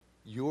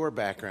your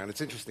background.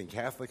 It's interesting.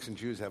 Catholics and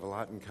Jews have a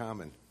lot in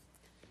common.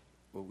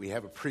 Well, we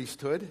have a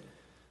priesthood,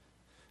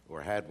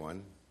 or had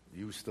one.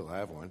 You still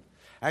have one.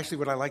 Actually,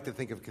 what I like to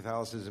think of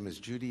Catholicism as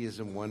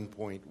Judaism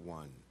 1.1.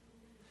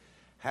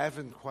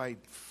 Haven't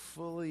quite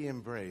fully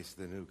embraced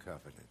the new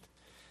covenant.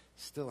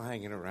 Still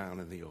hanging around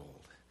in the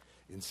old,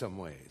 in some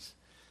ways.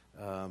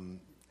 And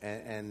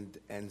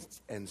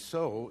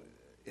so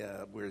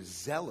we're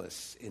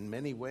zealous in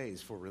many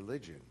ways for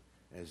religion.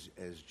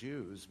 As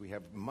Jews, we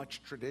have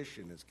much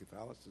tradition as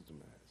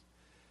Catholicism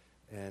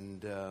has.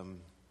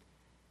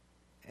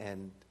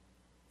 And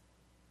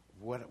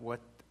what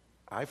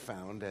I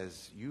found,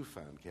 as you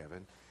found,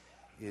 Kevin,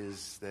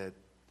 is that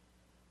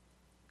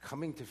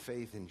coming to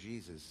faith in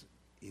Jesus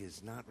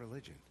is not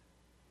religion.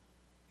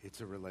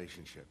 It's a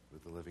relationship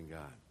with the living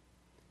God.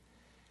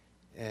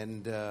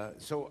 And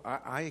so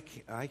I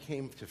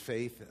came to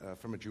faith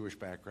from a Jewish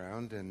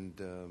background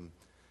and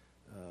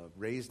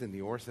raised in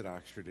the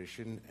Orthodox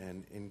tradition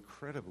and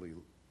incredibly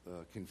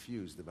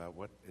confused about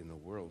what in the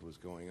world was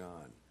going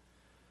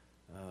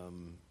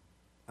on.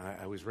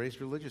 I was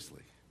raised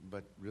religiously,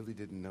 but really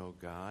didn't know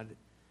God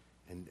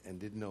and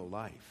didn't know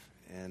life.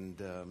 And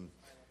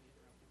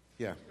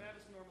yeah.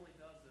 Travis normally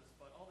does this,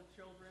 but all the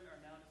children are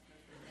now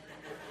dismissed.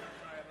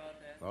 Sorry about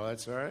that. Oh,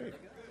 that's all right.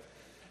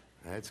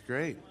 That's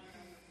great.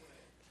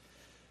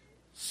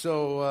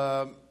 So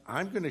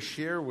I'm going to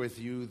share with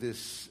you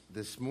this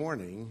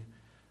morning,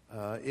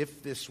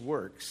 if this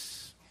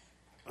works,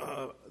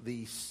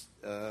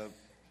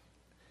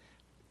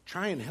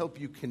 try and help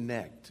you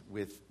connect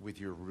with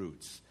your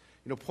roots.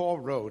 You know, Paul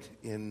wrote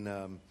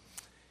in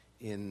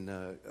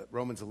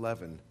Romans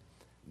 11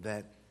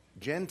 that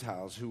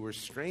Gentiles who were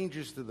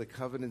strangers to the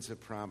covenants of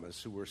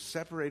promise, who were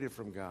separated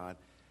from God,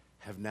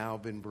 have now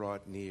been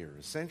brought near.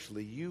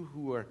 Essentially, you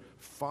who are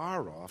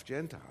far off,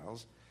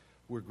 Gentiles,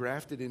 were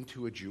grafted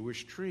into a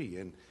Jewish tree.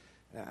 And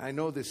I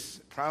know this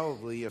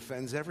probably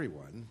offends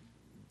everyone,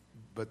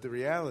 but the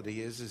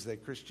reality is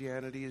that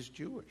Christianity is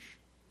Jewish.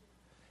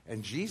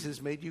 And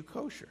Jesus made you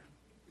kosher.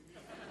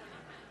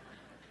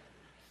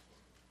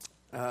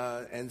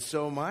 And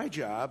so my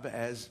job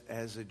as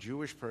a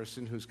Jewish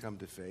person who's come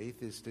to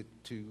faith is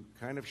to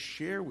kind of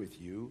share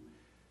with you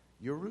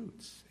your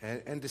roots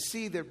and to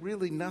see that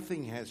really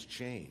nothing has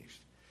changed.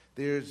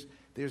 There's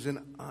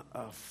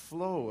a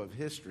flow of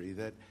history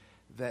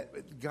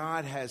that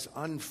God has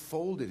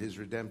unfolded his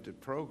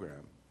redemptive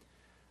program.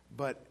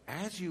 But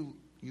as you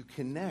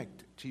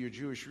connect to your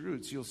Jewish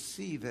roots, you'll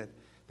see that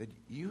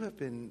you have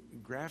been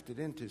grafted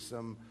into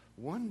some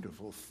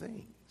wonderful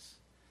things.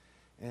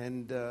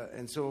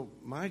 And so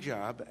my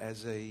job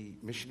as a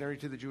missionary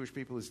to the Jewish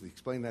people is to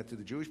explain that to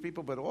the Jewish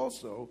people, but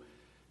also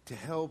to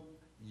help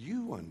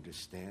you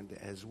understand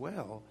as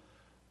well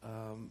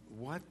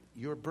what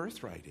your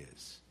birthright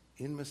is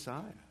in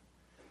Messiah.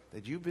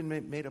 That you've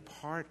been made a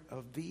part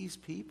of these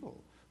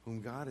people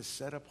whom God has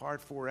set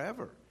apart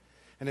forever.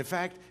 And in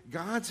fact,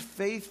 God's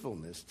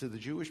faithfulness to the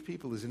Jewish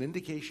people is an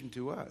indication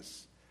to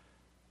us,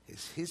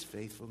 is his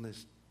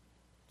faithfulness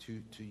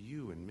to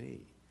you and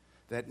me,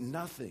 that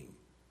nothing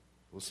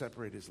will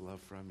separate his love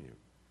from you.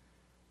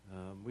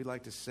 We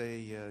like to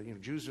say,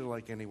 Jews are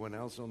like anyone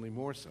else, only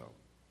more so.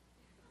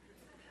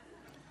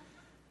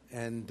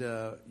 And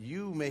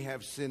you may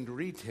have sinned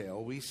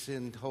retail, we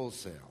sinned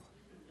wholesale.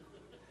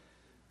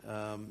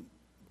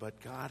 But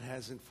God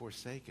hasn't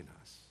forsaken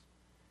us.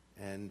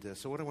 And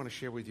so what I want to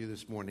share with you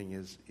this morning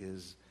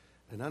is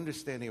an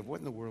understanding of what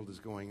in the world is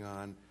going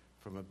on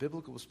from a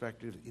biblical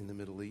perspective in the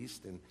Middle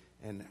East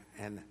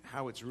and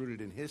how it's rooted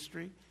in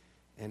history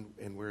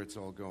and where it's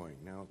all going.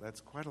 Now, that's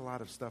quite a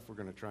lot of stuff we're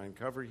going to try and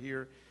cover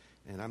here.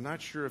 And I'm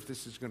not sure if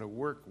this is going to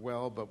work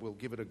well, but we'll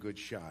give it a good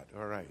shot.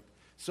 All right.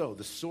 So,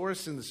 the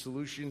source and the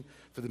solution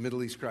for the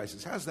Middle East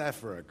crisis. How's that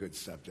for a good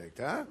subject,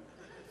 huh?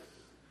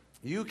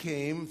 You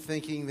came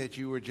thinking that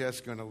you were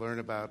just going to learn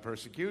about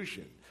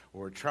persecution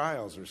or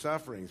trials or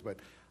sufferings, but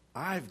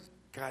I've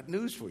got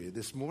news for you.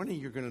 This morning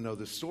you're going to know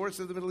the source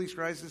of the Middle East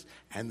crisis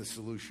and the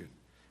solution.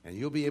 And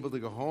you'll be able to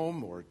go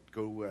home or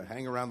go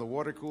hang around the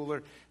water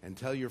cooler and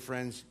tell your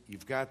friends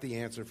you've got the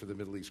answer for the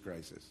Middle East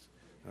crisis.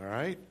 All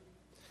right?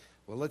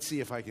 Well, let's see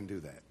if I can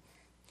do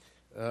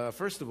that.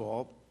 First of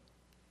all,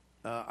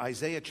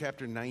 Isaiah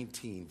chapter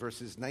 19,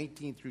 verses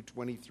 19 through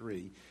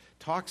 23,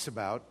 talks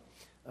about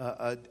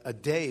a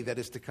day that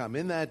is to come.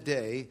 In that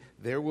day,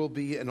 there will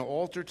be an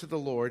altar to the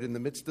Lord in the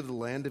midst of the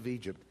land of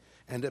Egypt,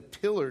 and a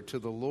pillar to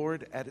the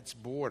Lord at its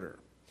border.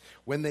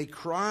 When they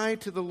cry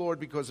to the Lord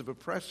because of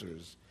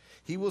oppressors,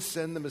 he will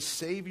send them a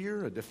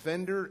savior, a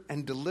defender,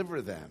 and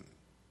deliver them.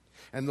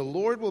 And the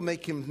Lord will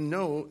make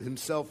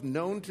himself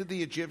known to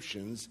the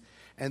Egyptians,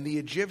 and the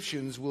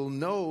Egyptians will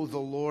know the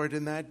Lord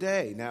in that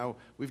day. Now,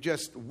 we've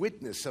just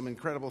witnessed some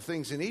incredible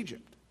things in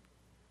Egypt.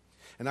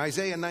 And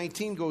Isaiah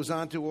 19 goes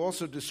on to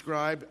also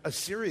describe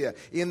Assyria.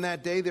 In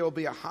that day, there will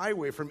be a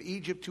highway from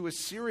Egypt to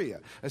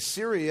Assyria.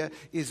 Assyria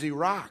is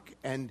Iraq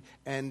and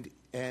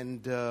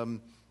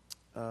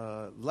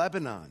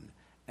Lebanon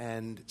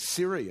and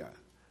Syria.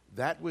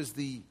 That was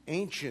the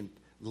ancient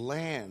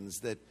lands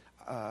that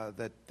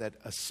that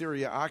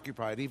Assyria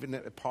occupied. Even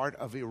a part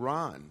of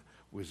Iran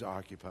was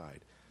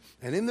occupied.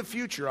 And in the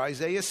future,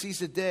 Isaiah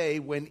sees a day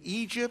when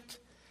Egypt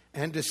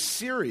and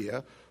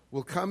Assyria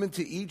will come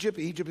into Egypt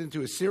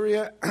into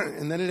Assyria,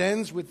 and then it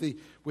ends with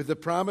the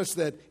promise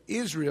that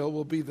Israel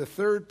will be the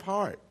third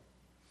part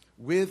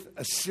with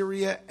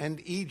Assyria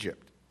and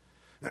Egypt.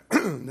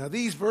 Now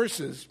these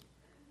verses,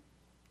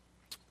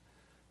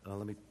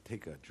 let me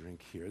take a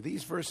drink here.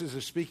 These verses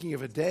are speaking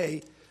of a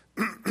day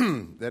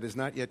that has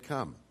not yet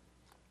come,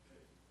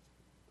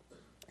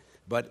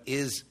 but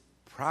is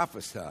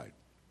prophesied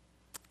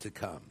to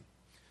come.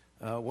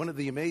 One of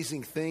the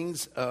amazing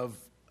things of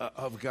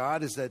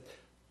God is that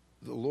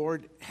the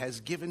Lord has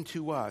given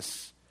to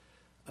us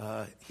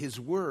His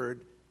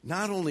Word,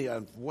 not only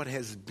of what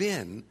has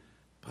been,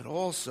 but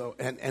also,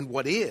 and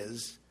what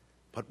is,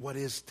 but what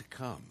is to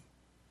come.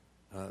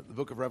 The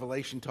book of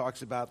Revelation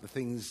talks about the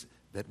things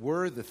that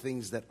were, the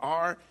things that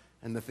are,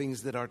 and the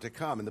things that are to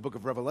come. And the book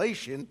of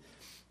Revelation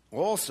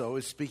also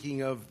is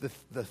speaking of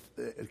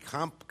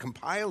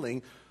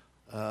compiling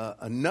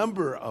a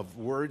number of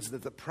words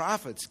that the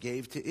prophets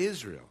gave to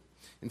Israel.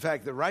 In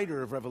fact, the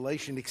writer of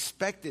Revelation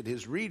expected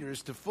his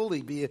readers to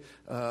fully be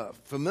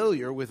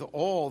familiar with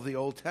all the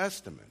Old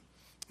Testament.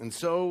 And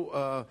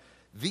so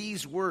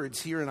these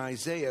words here in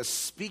Isaiah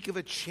speak of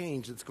a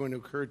change that's going to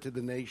occur to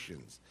the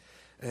nations.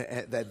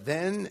 That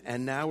then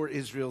and now are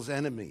Israel's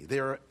enemy. They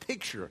are a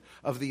picture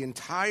of the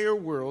entire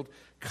world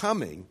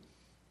coming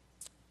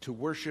to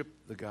worship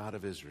the God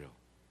of Israel.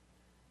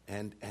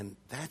 And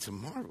that's a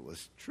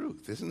marvelous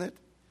truth, isn't it?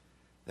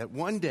 That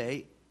one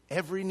day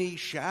every knee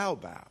shall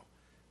bow.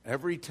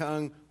 Every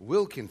tongue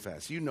will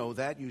confess. You know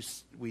that.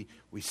 We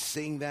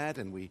sing that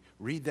and we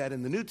read that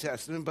in the New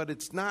Testament, but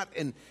it's not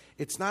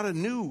a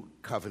new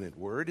covenant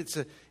word.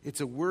 It's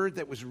a word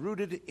that was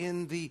rooted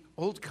in the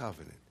Old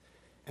Covenant.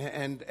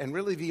 And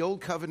really the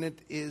Old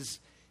Covenant is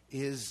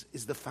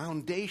the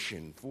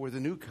foundation for the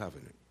New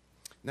Covenant.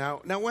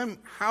 Now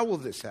how will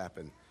this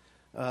happen?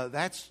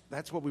 That's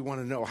what we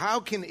want to know. How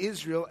can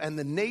Israel and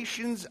the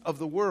nations of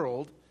the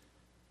world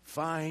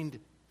find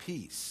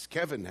peace?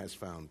 Kevin has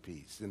found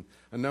peace, and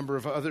a number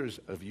of others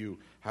of you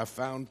have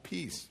found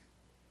peace.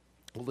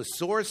 Well, the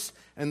source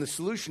and the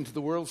solution to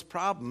the world's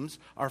problems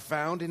are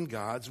found in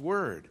God's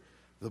Word,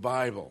 the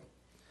Bible.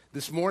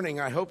 This morning,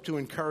 I hope to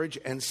encourage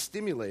and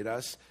stimulate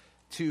us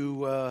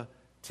to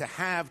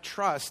have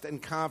trust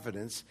and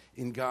confidence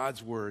in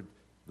God's Word,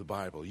 the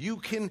Bible. You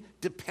can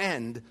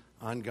depend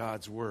on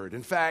God's Word.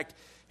 In fact,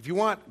 if you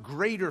want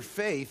greater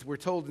faith, we're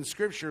told in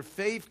Scripture,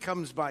 faith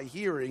comes by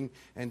hearing,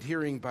 and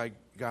hearing by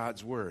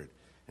God's Word.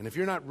 And if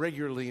you're not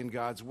regularly in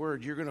God's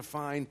Word, you're going to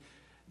find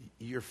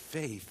your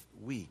faith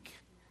weak.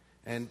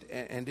 And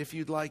if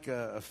you'd like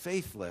a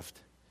faith lift,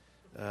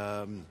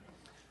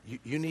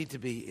 you need to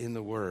be in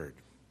the Word.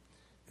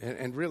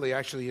 And really,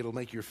 actually, it'll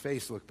make your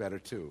face look better,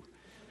 too.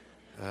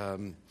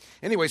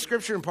 Anyway,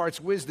 Scripture imparts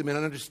wisdom and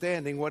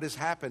understanding what is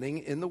happening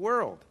in the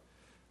world.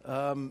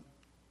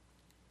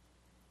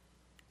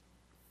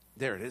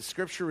 There it is.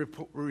 Scripture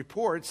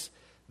reports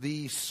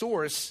the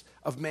source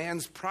of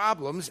man's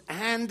problems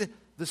and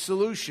the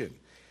solution.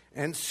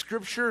 And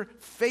Scripture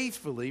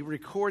faithfully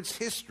records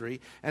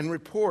history and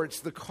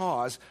reports the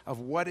cause of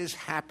what is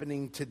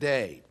happening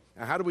today.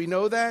 Now, how do we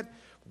know that?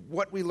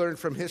 What we learn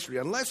from history.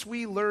 Unless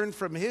we learn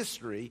from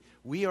history,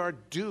 we are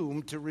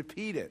doomed to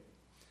repeat it.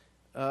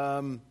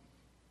 All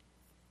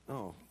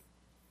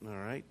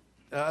right.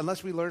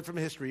 Unless we learn from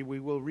history, we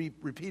will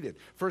repeat it.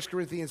 1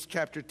 Corinthians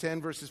chapter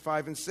 10, verses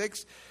 5 and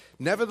 6.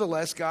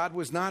 Nevertheless, God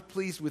was not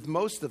pleased with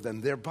most of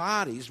them. Their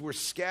bodies were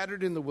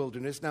scattered in the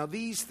wilderness. Now,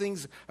 these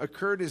things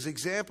occurred as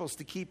examples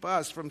to keep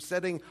us from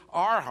setting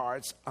our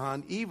hearts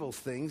on evil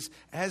things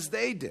as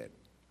they did.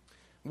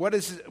 What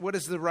is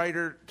the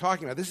writer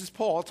talking about? This is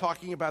Paul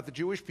talking about the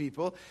Jewish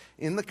people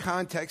in the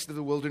context of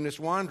the wilderness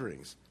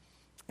wanderings.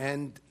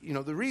 And,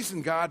 the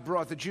reason God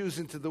brought the Jews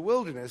into the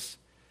wilderness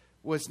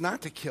was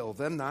not to kill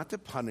them, not to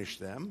punish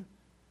them,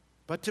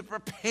 but to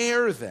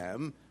prepare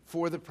them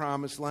for the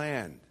promised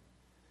land.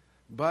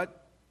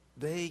 But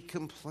they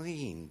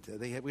complained.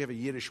 We have a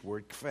Yiddish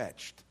word,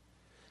 kvetched.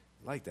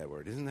 I like that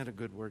word. Isn't that a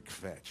good word,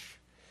 kvetch?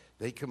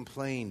 They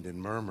complained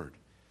and murmured.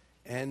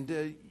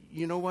 And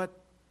you know what?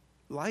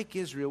 Like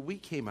Israel, we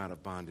came out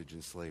of bondage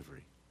and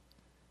slavery.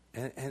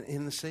 And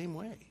in the same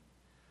way,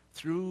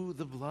 through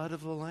the blood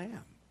of the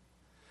Lamb.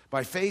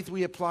 By faith,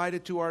 we applied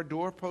it to our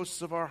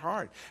doorposts of our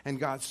heart. And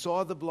God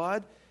saw the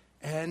blood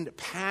and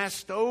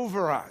passed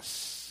over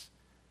us.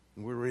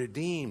 And we're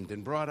redeemed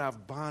and brought out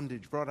of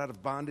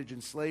bondage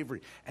and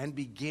slavery, and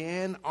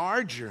began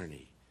our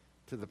journey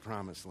to the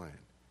promised land.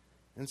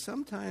 And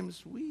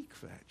sometimes we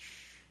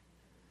kvetch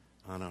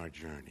on our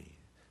journey.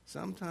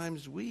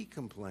 Sometimes we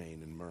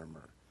complain and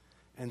murmur.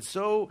 And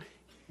so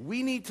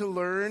we need to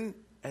learn,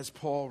 as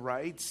Paul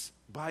writes,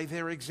 by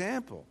their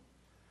example.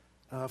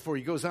 For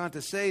he goes on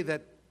to say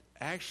that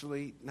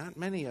actually not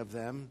many of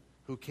them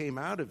who came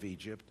out of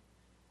Egypt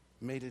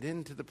made it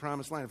into the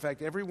promised land. In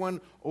fact,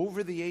 everyone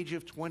over the age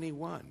of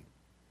 21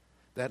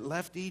 that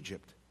left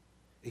Egypt,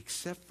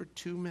 except for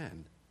 2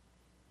 men,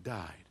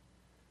 died.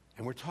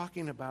 And we're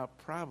talking about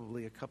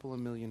probably a couple of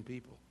million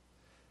people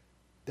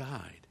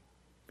died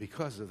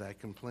because of that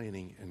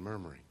complaining and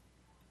murmuring.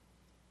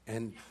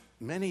 And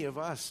many of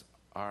us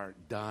are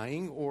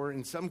dying, or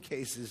in some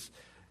cases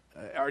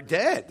are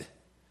dead,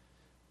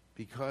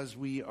 because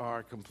we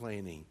are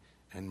complaining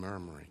and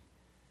murmuring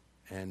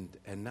and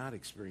not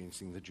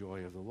experiencing the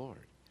joy of the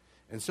Lord.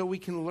 And so we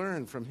can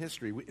learn from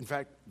history. In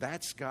fact,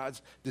 that's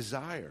God's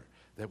desire,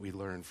 that we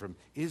learn from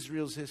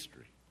Israel's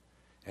history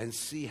and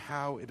see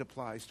how it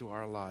applies to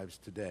our lives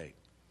today.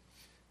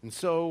 And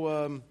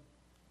so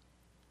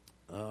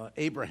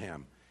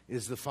Abraham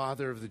is the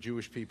father of the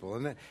Jewish people.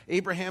 And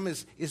Abraham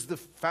is the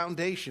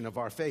foundation of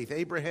our faith.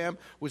 Abraham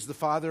was the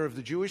father of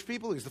the Jewish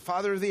people. He's the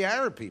father of the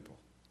Arab people.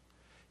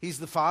 He's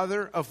the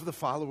father of the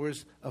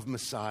followers of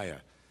Messiah.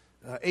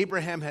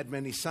 Abraham had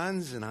many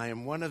sons, and I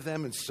am one of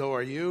them, and so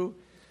are you.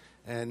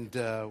 And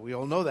we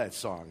all know that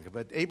song.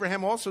 But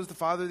Abraham also is the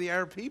father of the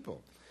Arab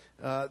people.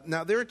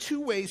 Now, there are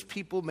two ways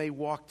people may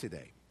walk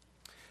today.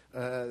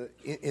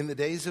 In the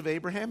days of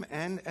Abraham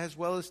and as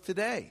well as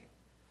today.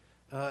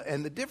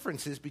 And the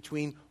difference is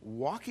between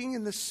walking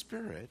in the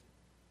Spirit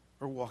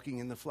or walking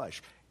in the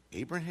flesh.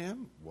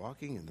 Abraham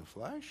walking in the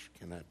flesh?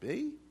 Can that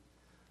be?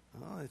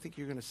 Well, I think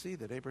you're going to see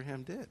that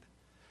Abraham did.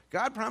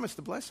 God promised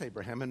to bless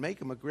Abraham and make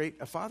him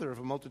a father of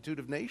a multitude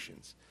of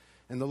nations.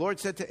 And the Lord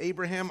said to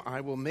Abraham, I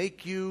will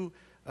make you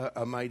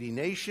a mighty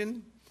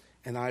nation,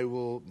 and I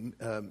will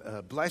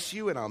bless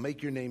you, and I'll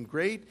make your name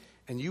great,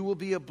 and you will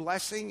be a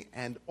blessing,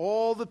 and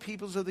all the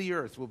peoples of the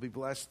earth will be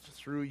blessed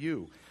through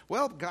you.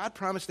 Well, God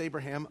promised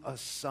Abraham a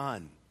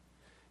son.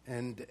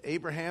 And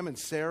Abraham and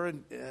Sarah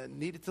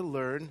needed to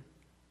learn,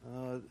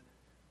 the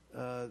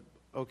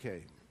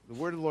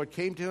word of the Lord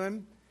came to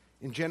him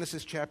in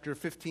Genesis chapter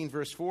 15,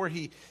 verse 4.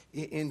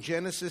 In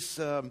Genesis,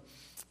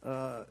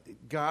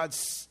 God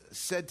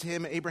said to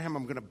him, Abraham,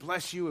 I'm going to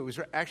bless you. It was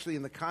actually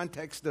in the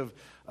context of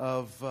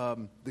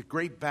the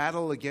great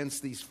battle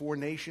against these four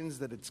nations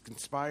that it's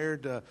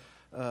conspired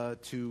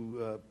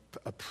to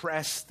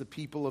oppress the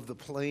people of the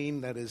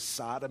plain, that is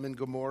Sodom and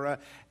Gomorrah.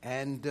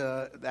 And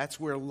that's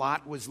where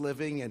Lot was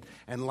living,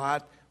 and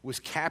Lot was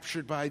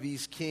captured by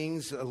these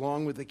kings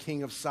along with the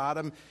king of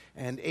Sodom.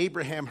 And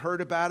Abraham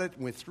heard about it,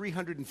 and with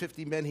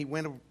 350 men he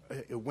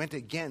went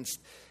against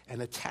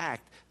and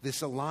attacked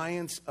this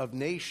alliance of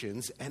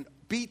nations and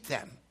beat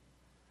them.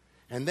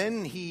 And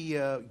then he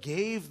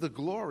gave the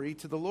glory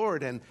to the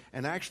Lord. And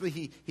actually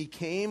he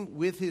came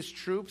with his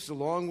troops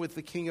along with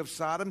the king of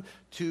Sodom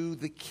to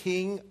the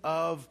king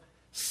of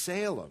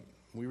Salem.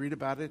 We read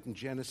about it in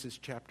Genesis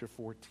chapter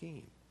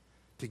 14.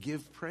 To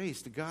give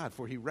praise to God,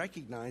 for he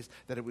recognized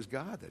that it was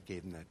God that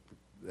gave him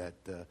that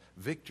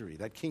victory.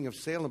 That king of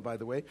Salem, by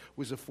the way,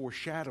 was a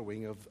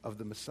foreshadowing of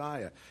the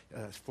Messiah.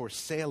 For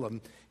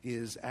Salem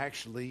is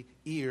actually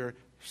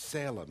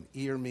Ir-Salem.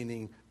 Ir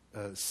meaning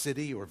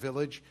city or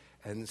village,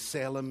 and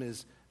Salem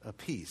is a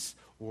peace,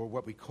 or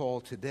what we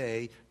call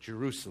today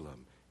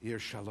Jerusalem,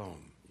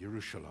 Ir-Shalom,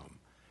 Jerusalem.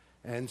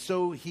 And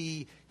so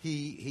he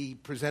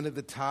presented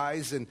the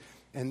tithes, and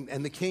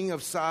the king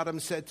of Sodom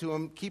said to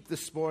him, keep the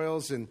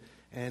spoils, and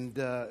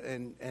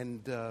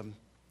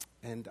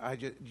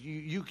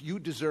you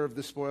deserve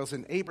the spoils.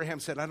 And Abraham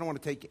said, I don't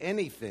want to take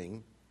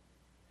anything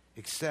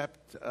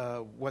except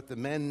what the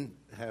men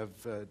have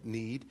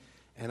need,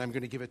 and I'm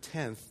going to give a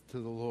tenth to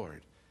the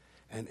Lord.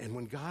 And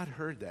when God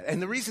heard that, and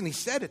the reason he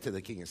said it to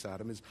the king of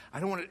Sodom is, I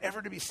don't want it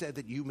ever to be said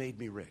that you made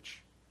me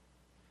rich.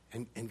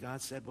 And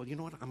God said, well, you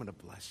know what? I'm going to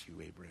bless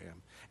you,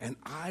 Abraham. And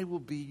I will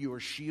be your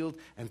shield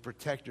and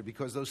protector,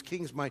 because those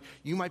kings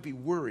you might be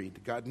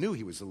worried. God knew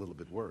he was a little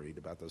bit worried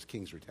about those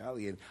kings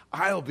retaliating.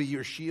 I'll be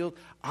your shield.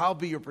 I'll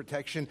be your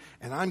protection.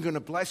 And I'm going to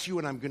bless you,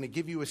 and I'm going to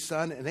give you a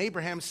son. And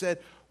Abraham said,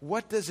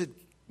 what does it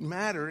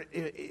matter?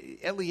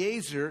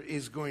 Eliezer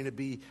is going to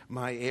be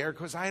my heir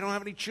because I don't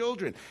have any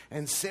children.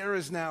 And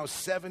Sarah's now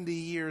 70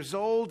 years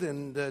old,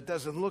 and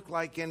doesn't look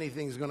like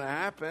anything's going to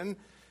happen.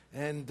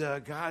 And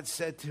God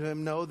said to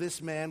him, no,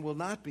 this man will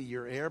not be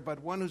your heir,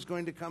 but one who's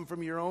going to come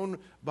from your own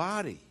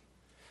body.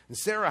 And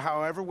Sarah,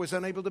 however, was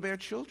unable to bear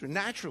children,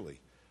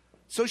 naturally.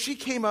 So she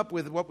came up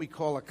with what we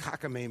call a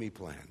cockamamie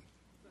plan.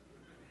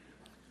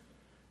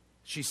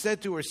 She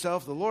said to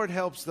herself, the Lord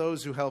helps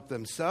those who help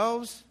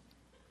themselves.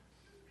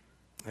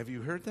 Have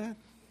you heard that?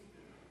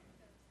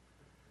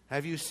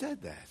 Have you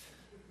said that?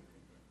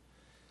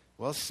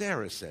 Well,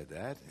 Sarah said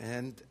that,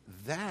 and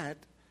that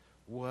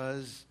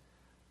was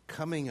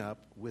coming up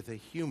with a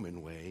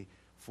human way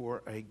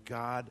for a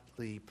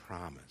godly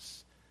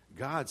promise.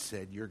 God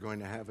said, you're going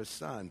to have a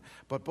son.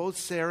 But both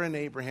Sarah and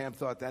Abraham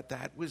thought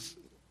that was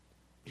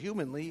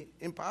humanly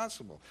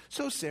impossible.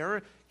 So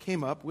Sarah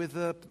came up with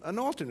an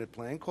alternate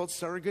plan called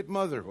surrogate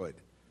motherhood.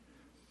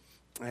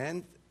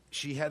 And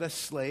she had a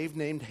slave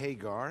named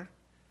Hagar,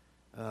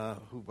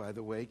 who, by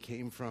the way,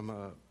 came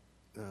from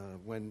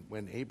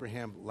when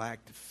Abraham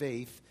lacked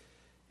faith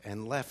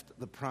and left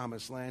the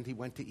promised land, he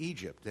went to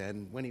Egypt.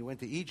 And when he went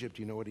to Egypt,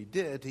 you know what he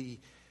did? He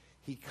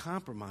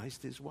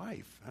compromised his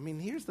wife. I mean,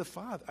 here's the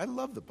father. I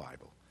love the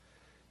Bible.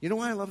 You know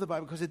why I love the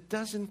Bible? Because it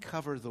doesn't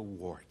cover the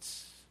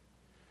warts.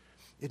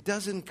 It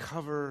doesn't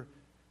cover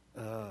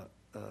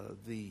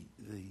the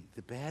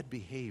bad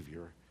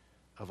behavior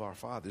of our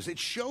fathers. It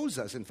shows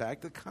us, in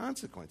fact, the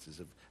consequences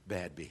of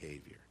bad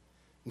behavior.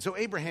 And so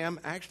Abraham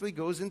actually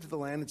goes into the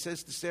land and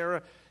says to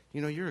Sarah,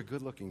 you know, you're a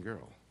good-looking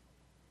girl.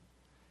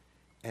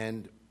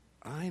 And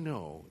I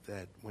know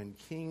that when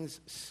kings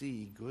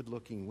see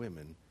good-looking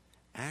women,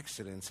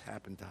 accidents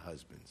happen to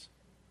husbands.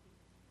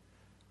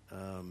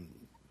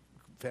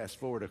 Fast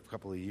forward a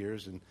couple of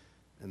years, and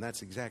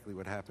that's exactly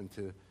what happened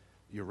to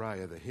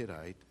Uriah the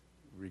Hittite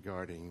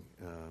regarding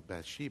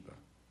Bathsheba.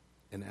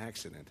 An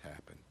accident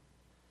happened,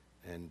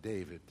 and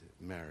David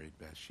married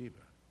Bathsheba.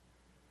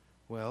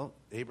 Well,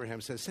 Abraham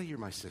says, say you're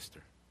my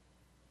sister,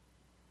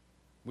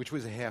 which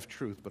was a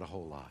half-truth but a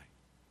whole lie.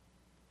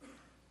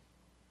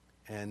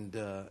 And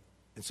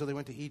so they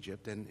went to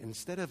Egypt, and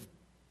instead of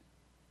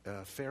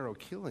Pharaoh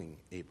killing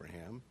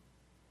Abraham,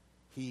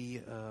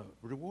 he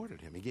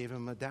rewarded him. He gave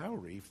him a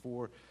dowry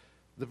for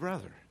the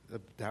brother, a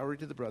dowry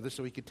to the brother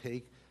so he could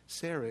take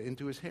Sarah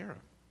into his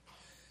harem.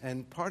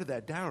 And part of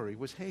that dowry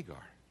was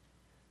Hagar.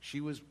 She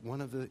was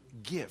one of the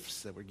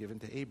gifts that were given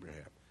to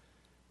Abraham.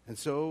 And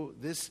so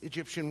this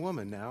Egyptian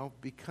woman now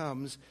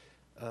becomes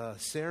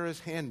Sarah's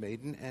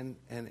handmaiden,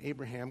 and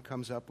Abraham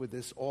comes up with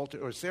this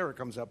Sarah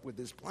comes up with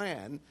this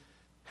plan,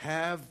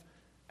 have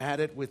at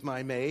it with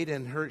my maid,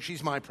 and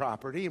she's my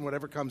property, and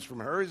whatever comes from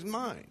her is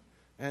mine.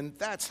 And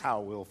that's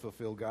how we'll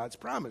fulfill God's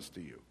promise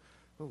to you.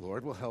 The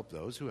Lord will help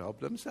those who help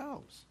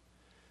themselves.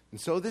 And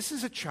so this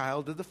is a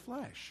child of the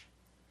flesh.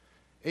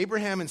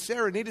 Abraham and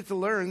Sarah needed to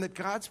learn that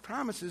God's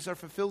promises are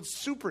fulfilled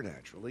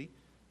supernaturally,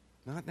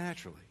 not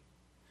naturally.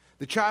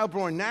 The child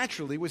born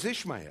naturally was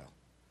Ishmael,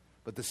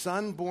 but the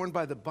son born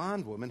by the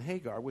bondwoman,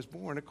 Hagar, was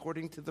born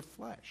according to the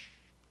flesh.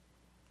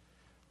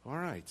 All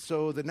right,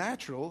 so the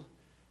natural,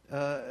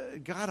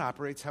 God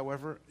operates,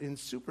 however, in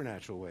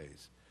supernatural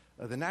ways.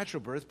 The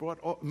natural birth brought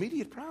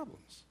immediate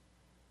problems.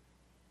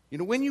 You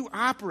know, when you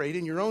operate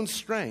in your own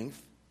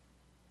strength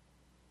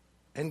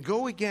and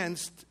go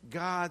against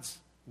God's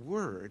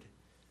word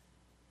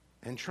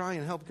and try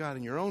and help God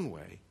in your own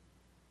way,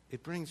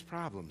 it brings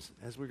problems,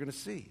 as we're going to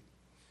see.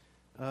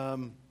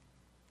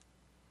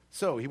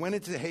 So he went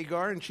into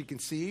Hagar, and she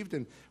conceived,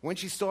 and when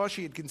she saw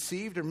she had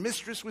conceived, her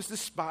mistress was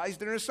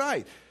despised in her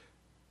sight.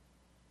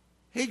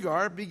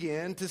 Hagar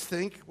began to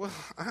think, well,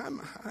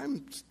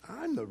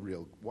 I'm the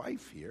real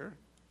wife here.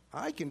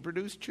 I can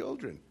produce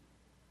children.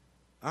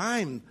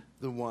 I'm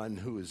the one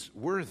who is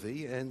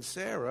worthy, and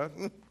Sarah,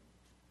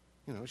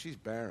 she's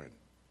barren.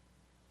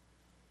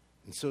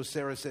 And so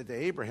Sarah said to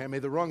Abraham, may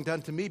the wrong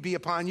done to me be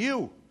upon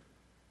you.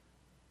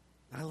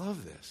 I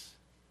love this.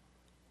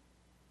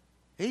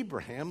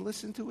 Abraham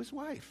listened to his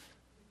wife.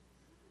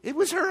 It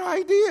was her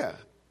idea.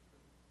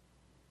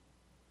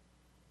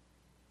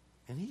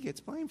 And he gets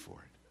blamed for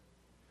it.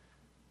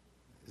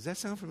 Does that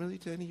sound familiar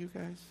to any of you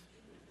guys?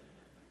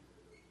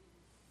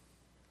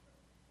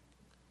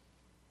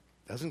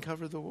 Doesn't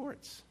cover the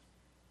warts.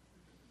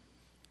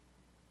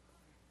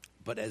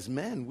 But as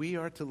men, we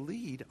are to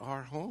lead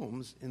our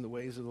homes in the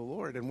ways of the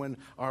Lord. And when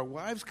our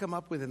wives come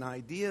up with an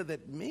idea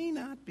that may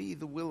not be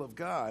the will of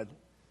God,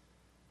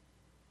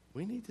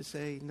 we need to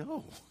say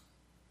no.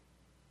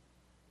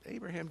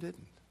 Abraham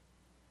didn't.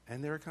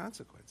 And there are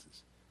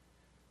consequences.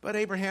 But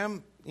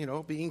Abraham,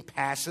 being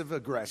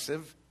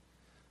passive-aggressive,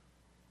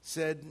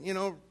 said,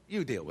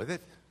 you deal with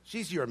it.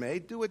 She's your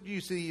maid. Do what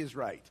you see is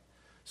right.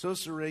 So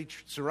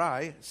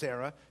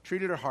Sarah,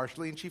 treated her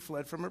harshly, and she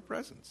fled from her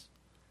presence.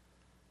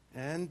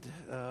 And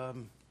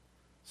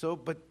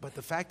but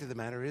the fact of the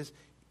matter is,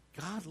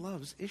 God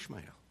loves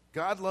Ishmael.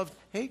 God loved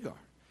Hagar.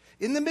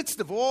 In the midst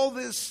of all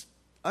this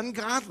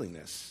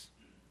ungodliness,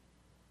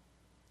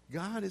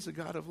 God is a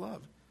God of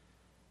love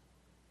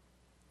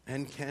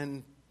and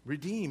can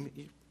redeem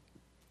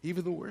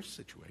even the worst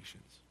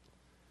situations.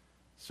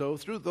 So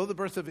though the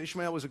birth of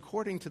Ishmael was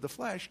according to the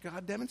flesh,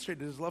 God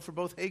demonstrated his love for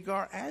both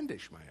Hagar and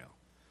Ishmael.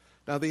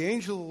 Now the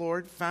angel of the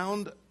Lord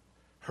found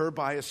her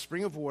by a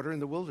spring of water in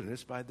the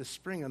wilderness, by the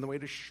spring on the way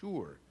to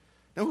Shur.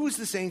 Now who is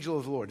this angel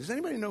of the Lord? Does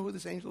anybody know who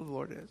this angel of the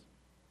Lord is?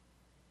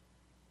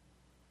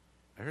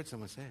 I heard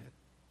someone say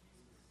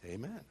it.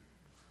 Amen.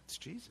 It's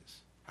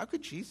Jesus. How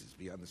could Jesus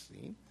be on the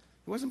scene?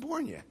 He wasn't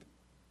born yet.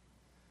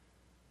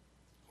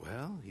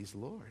 Well, he's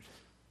Lord.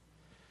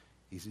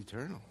 He's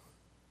eternal.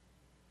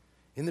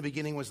 In the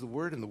beginning was the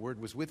Word, and the Word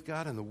was with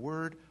God, and the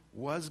Word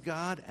was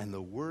God, and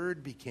the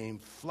Word became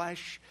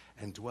flesh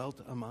and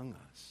dwelt among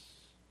us.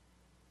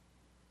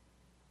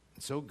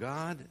 And so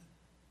God,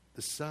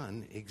 the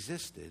Son,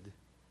 existed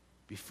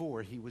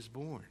before he was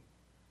born.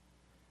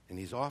 And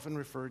he's often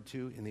referred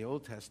to in the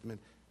Old Testament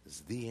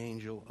as the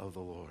angel of the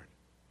Lord.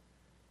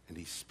 And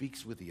he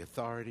speaks with the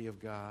authority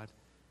of God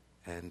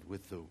and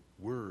with the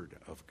Word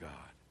of God,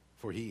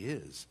 for he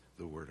is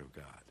the Word of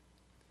God.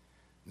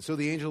 And so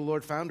the angel of the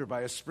Lord found her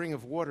by a spring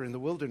of water in the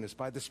wilderness,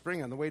 by the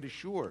spring on the way to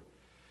Shur.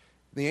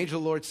 The angel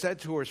of the Lord said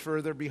to her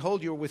further,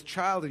 behold, you are with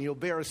child, and you'll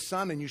bear a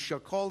son, and you shall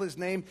call his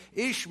name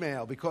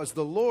Ishmael, because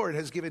the Lord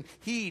has given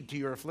heed to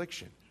your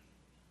affliction.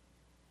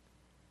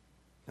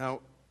 Now,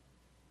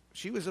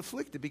 she was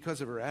afflicted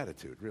because of her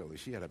attitude, really.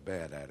 She had a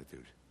bad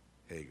attitude,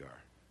 Hagar.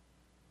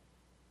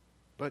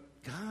 But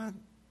God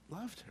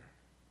loved her.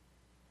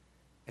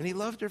 And he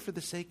loved her for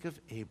the sake of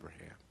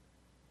Abraham.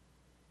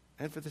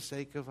 And for the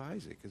sake of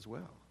Isaac as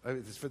well. For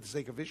the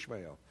sake of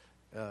Ishmael.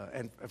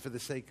 And for the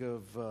sake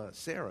of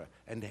Sarah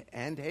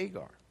and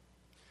Hagar.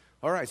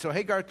 All right, so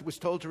Hagar was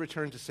told to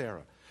return to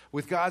Sarah.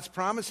 With God's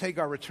promise,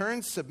 Hagar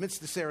returns, submits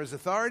to Sarah's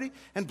authority,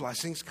 and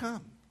blessings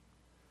come.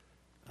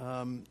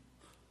 Come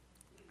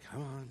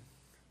on.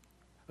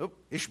 Oh,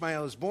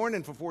 Ishmael is born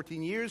and for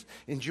 14 years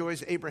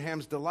enjoys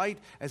Abraham's delight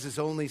as his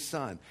only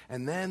son.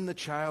 And then the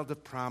child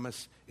of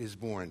promise is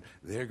born.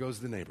 There goes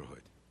the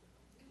neighborhood.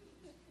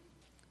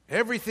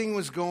 Everything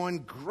was going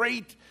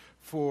great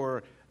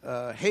for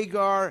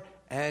Hagar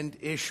and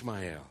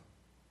Ishmael.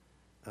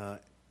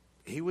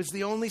 He was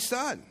the only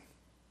son.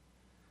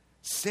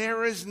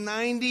 Sarah's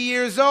 90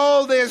 years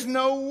old. There's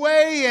no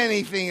way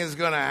anything is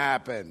going to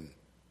happen.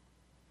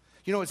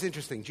 You know, it's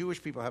interesting. Jewish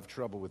people have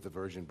trouble with the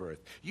virgin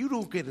birth. You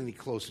don't get any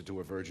closer to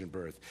a virgin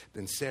birth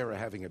than Sarah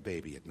having a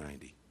baby at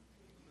 90.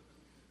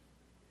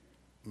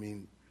 I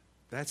mean,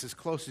 that's as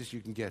close as you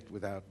can get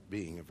without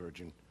being a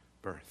virgin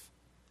birth.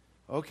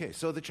 Okay,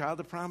 so the child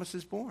of promise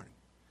is born.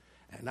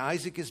 And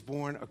Isaac is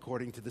born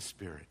according to the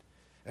Spirit.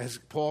 As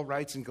Paul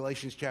writes in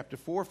Galatians chapter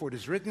 4, for it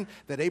is written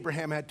that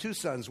Abraham had two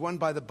sons, one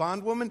by the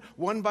bondwoman,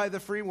 one by the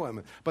free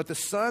woman. But the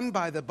son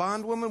by the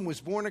bondwoman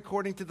was born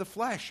according to the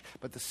flesh,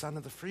 but the son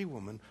of the free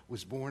woman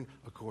was born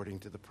according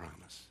to the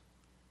promise.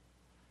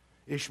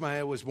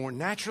 Ishmael was born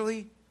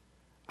naturally.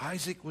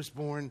 Isaac was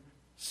born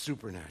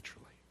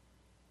supernaturally.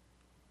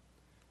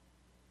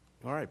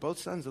 All right, both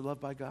sons are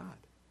loved by God.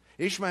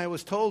 Ishmael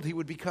was told he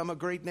would become a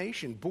great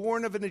nation.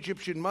 Born of an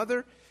Egyptian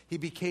mother, he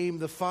became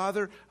the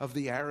father of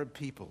the Arab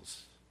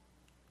peoples.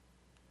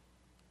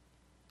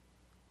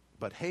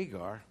 But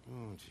Hagar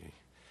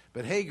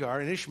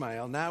and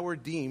Ishmael now were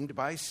deemed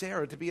by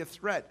Sarah to be a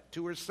threat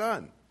to her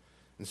son.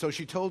 And so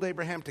she told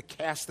Abraham to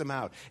cast them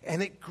out.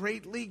 And it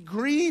greatly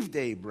grieved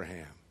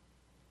Abraham.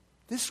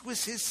 This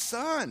was his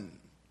son.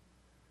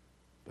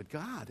 But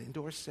God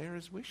endorsed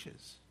Sarah's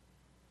wishes.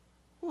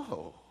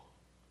 Whoa.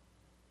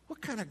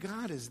 What kind of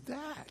God is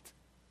that?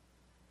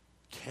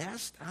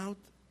 Cast out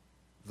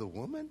the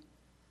woman?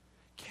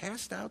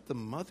 Cast out the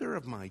mother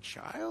of my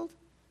child?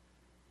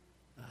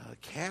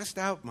 Cast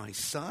out my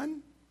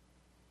son?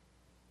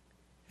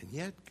 And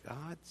yet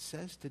God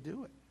says to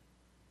do it.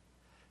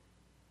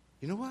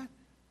 You know what?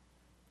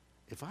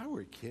 If I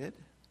were a kid,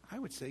 I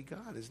would say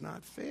God is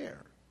not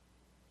fair.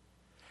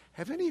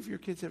 Have any of your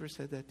kids ever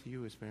said that to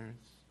you as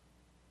parents?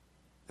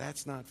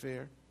 That's not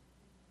fair.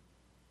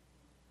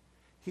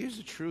 Here's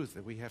the truth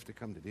that we have to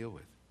come to deal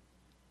with.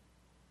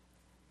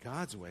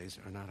 God's ways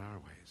are not our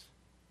ways.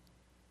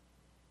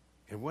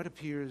 And what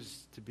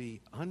appears to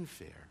be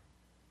unfair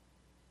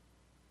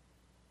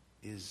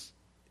is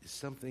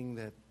something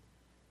that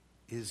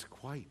is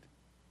quite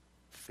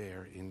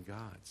fair in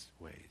God's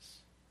ways.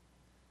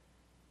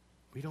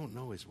 We don't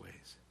know his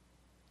ways.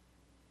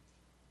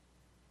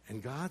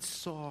 And God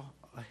saw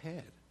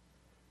ahead.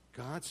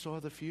 God saw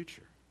the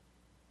future.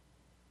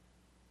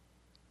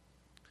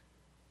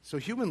 So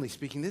humanly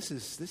speaking, this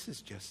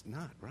is just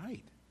not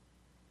right.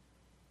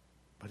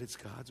 But it's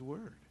God's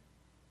word.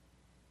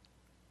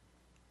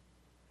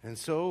 And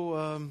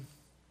so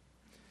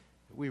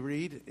we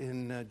read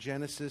in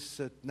Genesis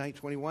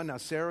 9:21, now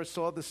Sarah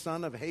saw the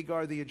son of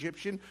Hagar the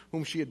Egyptian,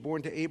 whom she had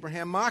borne to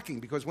Abraham, mocking.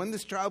 Because when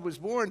this child was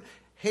born,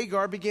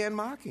 Hagar began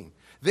mocking.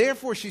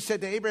 Therefore she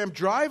said to Abraham,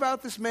 drive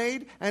out this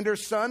maid and her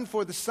son,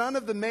 for the son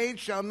of the maid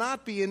shall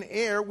not be an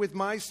heir with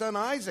my son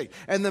Isaac.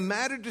 And the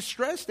matter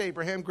distressed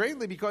Abraham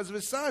greatly because of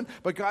his son.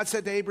 But God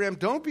said to Abraham,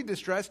 don't be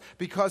distressed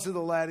because of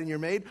the lad and your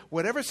maid.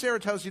 Whatever Sarah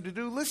tells you to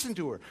do, listen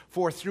to her.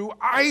 For through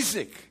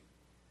Isaac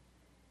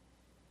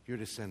your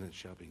descendants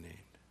shall be named.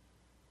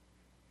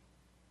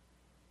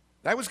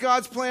 That was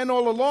God's plan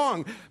all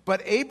along.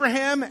 But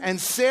Abraham and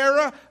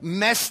Sarah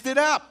messed it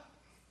up.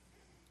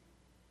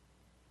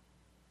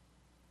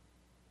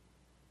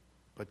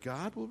 But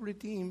God will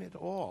redeem it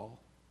all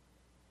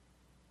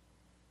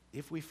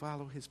if we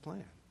follow his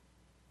plan.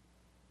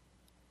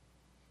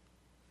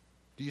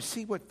 Do you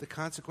see what the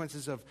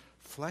consequences of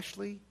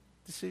fleshly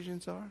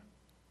decisions are?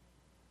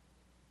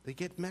 They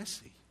get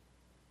messy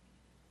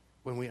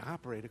when we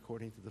operate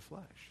according to the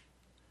flesh.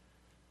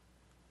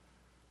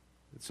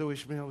 And so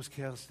Ishmael was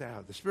cast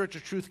out. The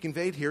spiritual truth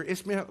conveyed here,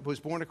 Ishmael was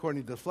born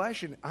according to the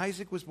flesh, and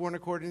Isaac was born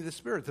according to the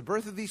Spirit. The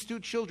birth of these two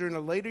children are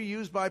later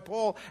used by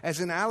Paul as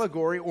an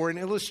allegory or an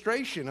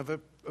illustration of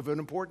an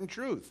important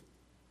truth.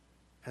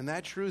 And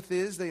that truth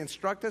is, they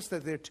instruct us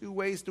that there are two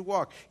ways to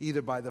walk,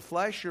 either by the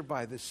flesh or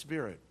by the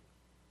Spirit.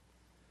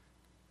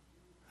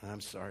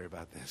 I'm sorry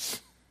about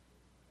this.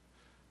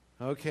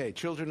 Okay,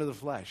 children of the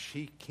flesh.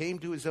 He came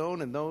to his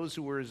own, and those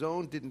who were his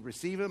own didn't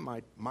receive him,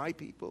 my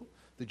people,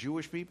 the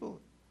Jewish people.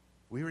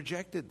 We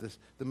rejected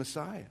the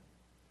Messiah.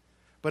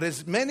 But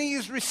as many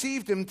as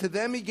received him, to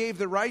them he gave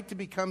the right to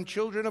become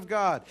children of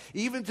God,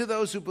 even to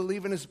those who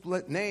believe in his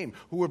name,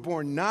 who were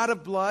born not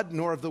of blood,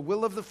 nor of the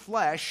will of the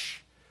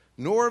flesh,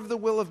 nor of the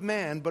will of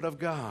man, but of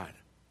God.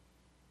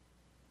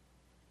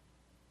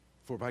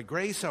 For by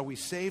grace are we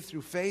saved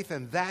through faith,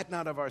 and that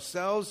not of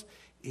ourselves.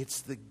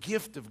 It's the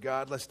gift of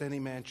God, lest any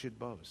man should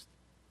boast.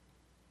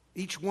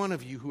 Each one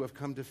of you who have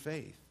come to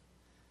faith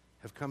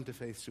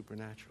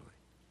supernaturally,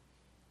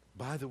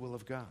 by the will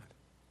of God.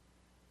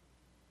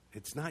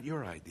 It's not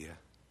your idea.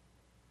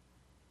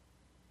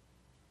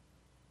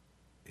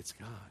 It's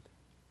God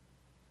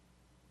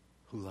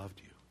who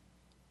loved you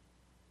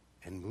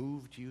and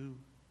moved you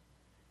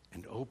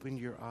and opened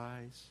your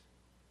eyes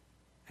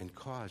and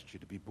caused you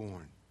to be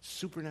born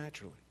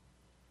supernaturally.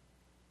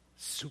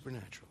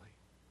 Supernaturally.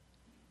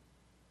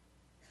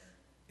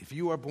 If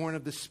you are born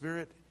of the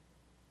Spirit,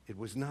 it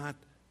was not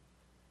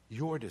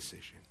your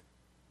decision.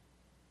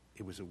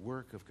 It was a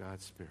work of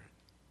God's Spirit.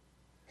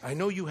 I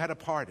know you had a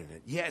part in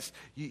it. Yes,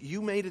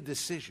 you made a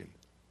decision.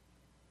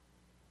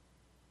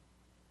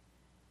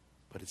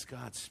 But it's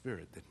God's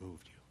Spirit that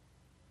moved you.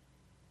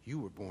 You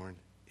were born,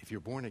 if you're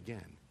born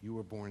again, you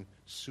were born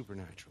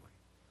supernaturally.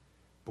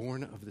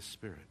 Born of the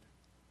Spirit.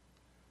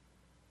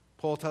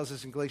 Paul tells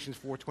us in Galatians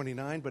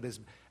 4:29, but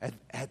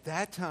at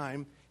that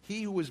time,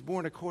 he who was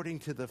born according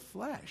to the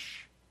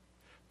flesh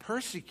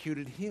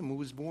persecuted him who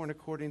was born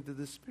according to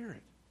the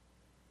Spirit.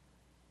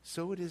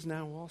 So it is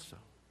now also.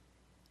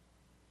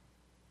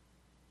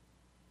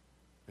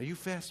 Now you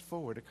fast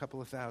forward a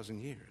couple of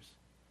thousand years,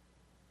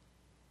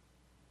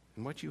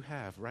 and what you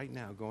have right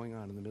now going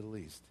on in the Middle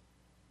East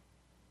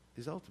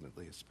is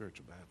ultimately a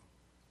spiritual battle.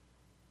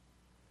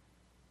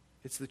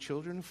 It's the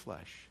children of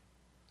flesh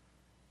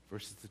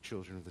versus the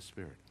children of the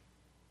Spirit.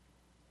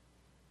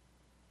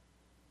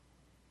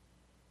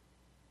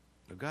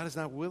 Now, God is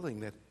not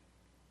willing that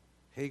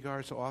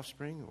Hagar's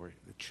offspring or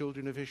the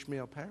children of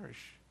Ishmael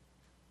perish.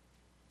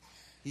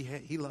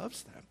 He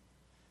loves them.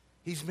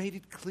 He's made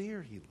it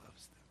clear he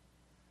loves them.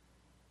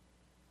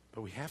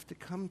 But we have to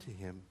come to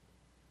him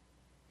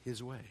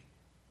his way.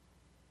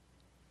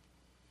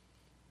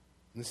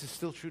 And this is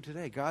still true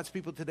today. God's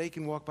people today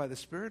can walk by the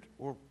Spirit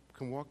or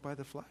can walk by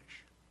the flesh.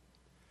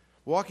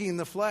 Walking in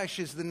the flesh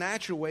is the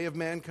natural way of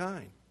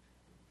mankind.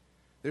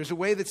 There's a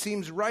way that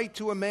seems right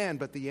to a man,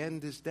 but the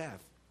end is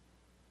death.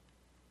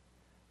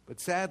 But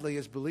sadly,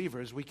 as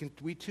believers, we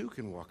too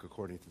can walk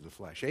according to the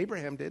flesh.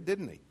 Abraham did,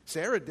 didn't he?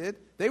 Sarah did.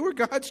 They were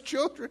God's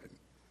children,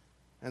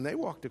 and they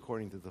walked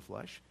according to the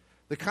flesh.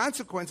 The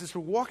consequences for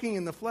walking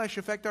in the flesh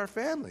affect our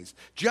families,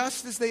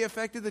 just as they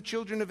affected the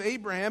children of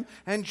Abraham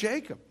and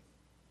Jacob.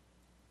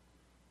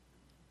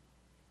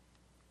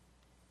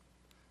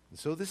 And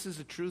so this is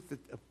a truth that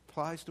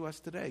applies to us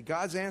today.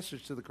 God's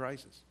answers to the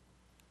crisis.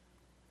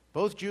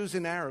 Both Jews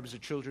and Arabs are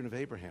children of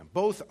Abraham.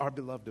 Both are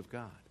beloved of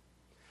God.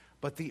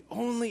 But the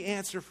only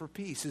answer for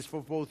peace is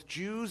for both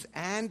Jews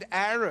and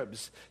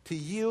Arabs to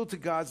yield to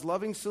God's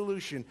loving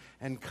solution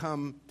and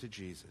come to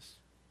Jesus.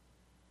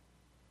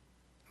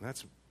 And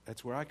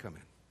that's where I come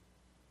in.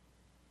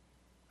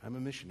 I'm a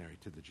missionary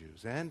to the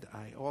Jews. And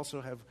I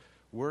also have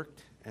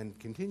worked and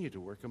continue to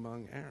work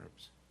among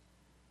Arabs.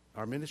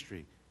 Our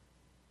ministry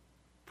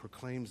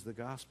proclaims the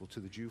gospel to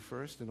the Jew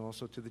first and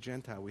also to the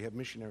Gentile. We have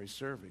missionaries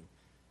serving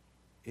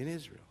in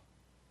Israel.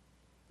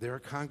 There are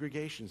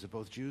congregations of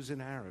both Jews and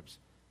Arabs,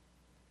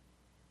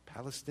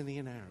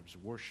 Palestinian Arabs,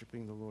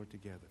 worshiping the Lord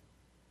together.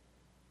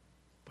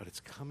 But it's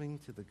coming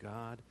to the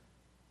God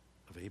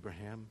of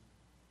Abraham,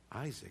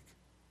 Isaac,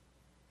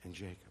 and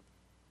Jacob.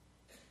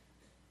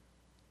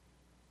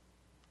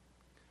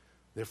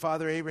 Their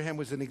father Abraham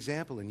was an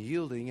example in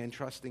yielding and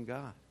trusting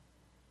God.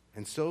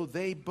 And so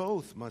they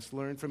both must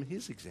learn from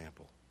his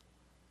example.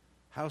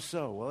 How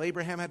so? Well,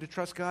 Abraham had to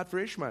trust God for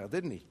Ishmael,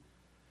 didn't he?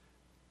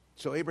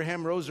 So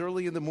Abraham rose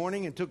early in the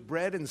morning and took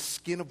bread and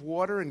skin of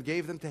water and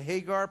gave them to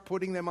Hagar,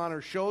 putting them on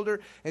her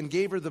shoulder, and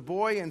gave her the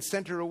boy and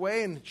sent her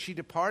away, and she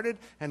departed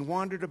and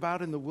wandered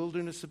about in the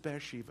wilderness of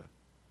Beersheba.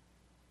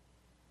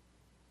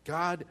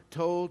 God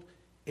told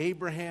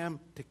Abraham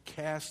to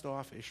cast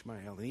off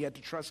Ishmael, and he had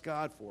to trust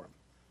God for him.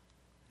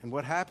 And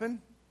what happened?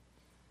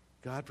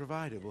 God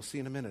provided. We'll see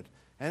in a minute.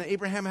 And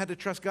Abraham had to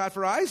trust God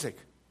for Isaac.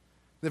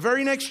 The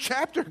very next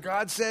chapter,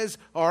 God says,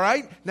 all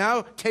right,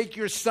 now take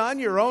your son,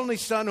 your only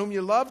son whom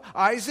you love,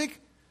 Isaac,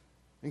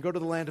 and go to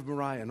the land of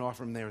Moriah and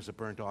offer him there as a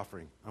burnt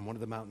offering on one of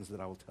the mountains that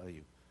I will tell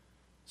you.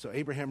 So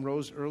Abraham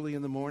rose early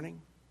in the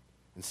morning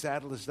and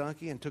saddled his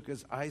donkey and took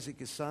Isaac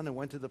his son and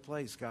went to the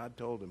place God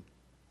told him.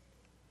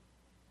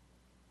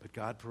 But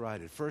God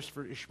provided. First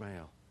for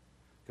Ishmael.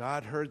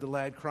 God heard the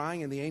lad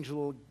crying, and the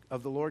angel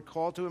of the Lord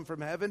called to him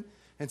from heaven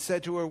and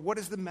said to her, "What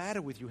is the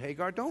matter with you,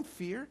 Hagar? Don't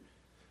fear,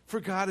 for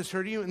God has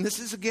heard you." And this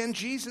is again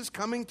Jesus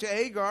coming to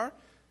Hagar.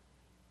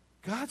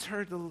 God's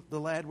heard the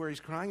lad where he's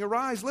crying.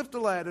 "Arise, lift the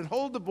lad, and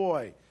hold the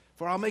boy,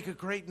 for I'll make a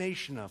great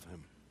nation of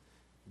him."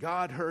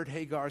 God heard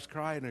Hagar's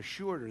cry and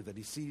assured her that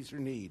he sees her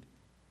need.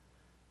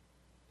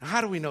 Now,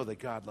 how do we know that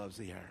God loves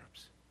the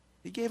Arabs?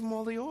 He gave them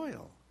all the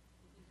oil.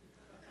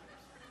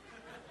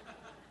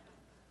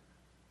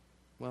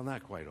 Well,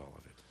 not quite all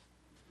of it,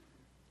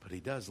 but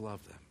he does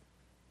love them.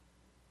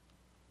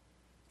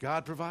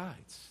 God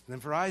provides.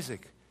 Then for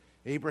Isaac,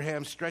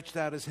 Abraham stretched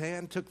out his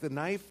hand, took the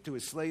knife to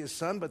slay his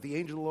son, but the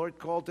angel of the Lord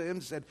called to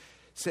him and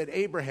said,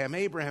 Abraham,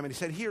 Abraham. And he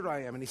said, here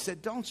I am. And he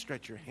said, don't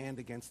stretch your hand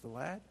against the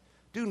lad.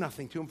 Do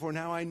nothing to him, for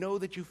now I know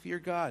that you fear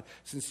God,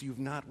 since you've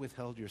not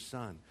withheld your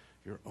son,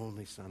 your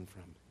only son,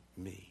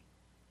 from me.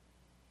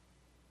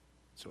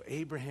 So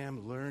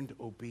Abraham learned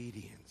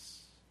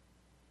obedience.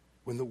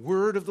 When the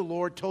word of the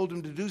Lord told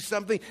him to do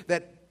something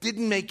that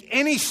didn't make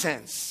any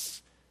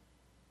sense,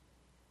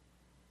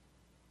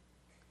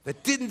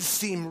 that didn't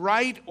seem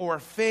right or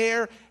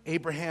fair,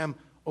 Abraham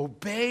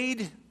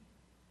obeyed,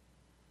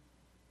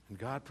 and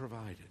God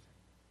provided.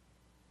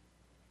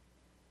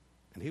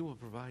 And he will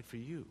provide for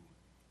you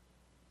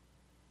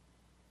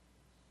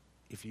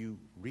if you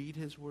read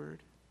his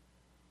word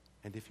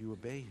and if you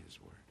obey his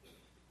word.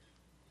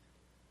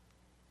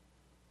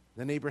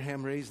 Then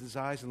Abraham raised his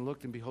eyes and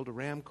looked, and behold, a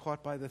ram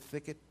caught by the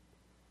thicket.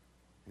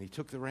 And he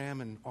took the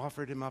ram and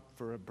offered him up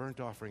for a burnt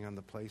offering on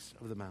the place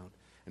of the mount.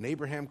 And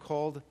Abraham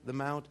called the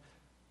mount,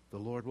 the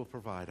Lord will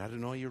provide.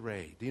 Adonai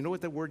Yireh. Do you know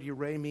what the word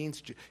Yireh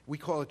means? We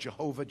call it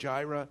Jehovah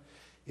Jireh.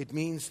 It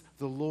means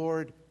the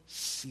Lord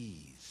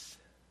sees.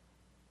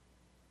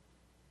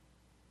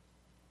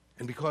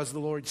 And because the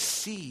Lord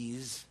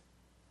sees,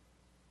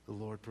 the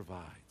Lord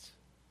provides.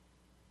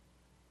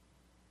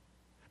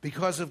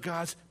 Because of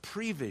God's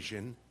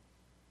prevision,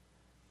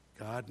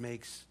 God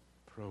makes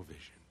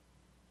provision.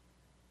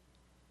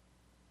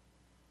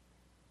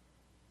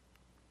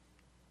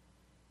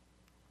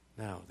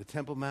 Now, the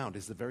Temple Mount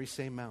is the very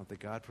same mount that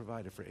God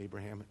provided for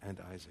Abraham and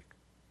Isaac.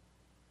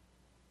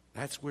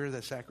 That's where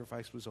the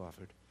sacrifice was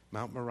offered,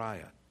 Mount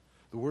Moriah.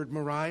 The word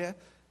Moriah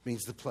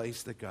means the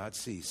place that God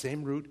sees.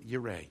 Same root,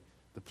 Yireh,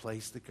 the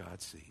place that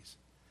God sees.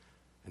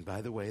 And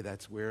by the way,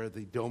 that's where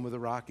the Dome of the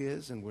Rock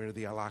is and where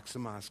the Al-Aqsa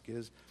Mosque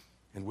is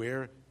and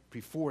where,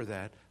 before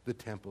that, the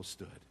temple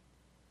stood.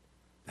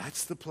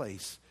 That's the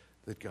place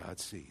that God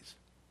sees.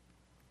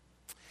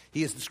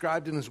 He has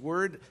described in his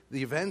word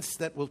the events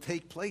that will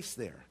take place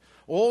there.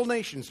 All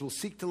nations will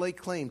seek to lay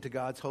claim to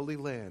God's holy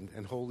land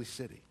and holy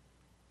city.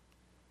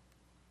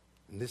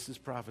 And this is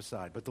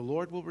prophesied. But the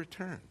Lord will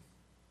return,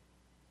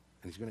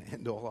 and he's going to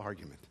end all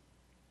argument.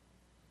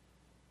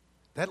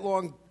 That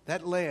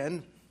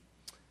land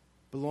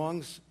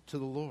belongs to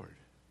the Lord.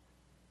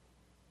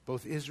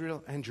 Both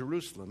Israel and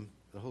Jerusalem,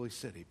 the holy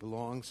city,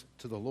 belongs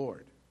to the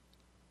Lord.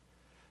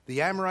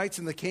 The Amorites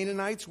and the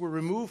Canaanites were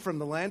removed from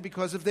the land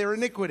because of their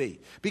iniquity,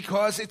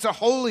 because it's a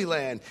holy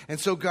land, and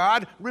so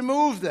God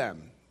removed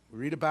them. We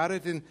read about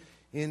it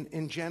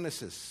in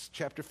Genesis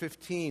chapter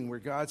 15, where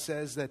God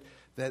says that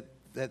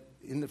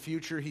in the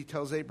future he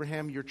tells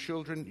Abraham, your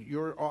children,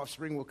 your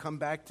offspring will come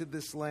back to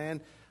this land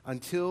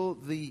until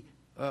the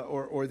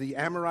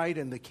Amorite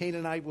and the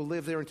Canaanite will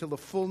live there until the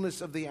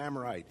fullness of the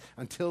Amorite,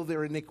 until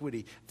their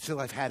iniquity, until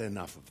I've had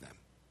enough of them.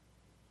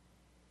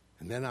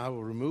 And then I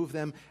will remove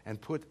them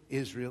and put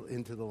Israel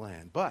into the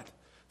land. But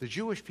the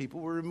Jewish people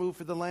were removed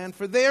from the land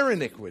for their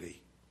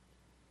iniquity,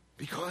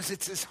 because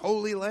it's this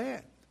holy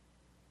land.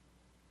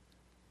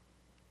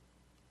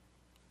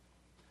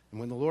 And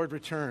when the Lord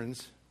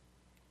returns,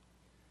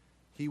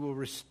 he will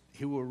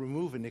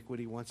remove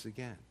iniquity once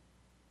again.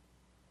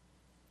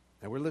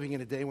 Now, we're living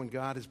in a day when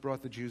God has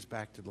brought the Jews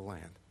back to the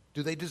land.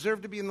 Do they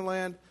deserve to be in the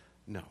land?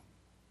 No.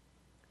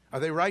 Are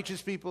they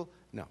righteous people?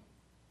 No.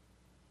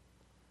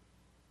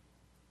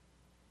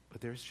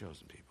 But there's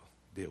chosen people.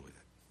 Deal with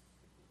it.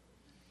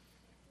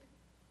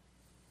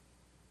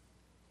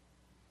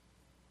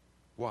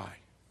 Why?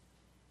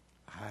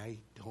 I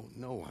don't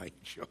know why he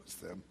chose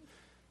them.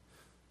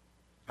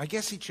 I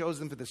guess he chose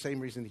them for the same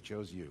reason he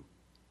chose you.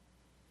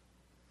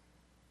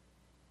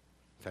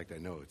 In fact, I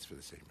know it's for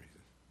the same reason.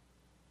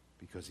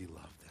 Because he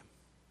loved them.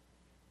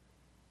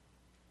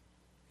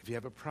 If you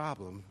have a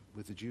problem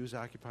with the Jews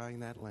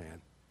occupying that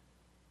land,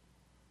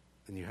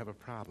 then you have a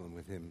problem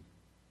with him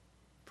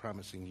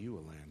promising you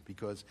a land,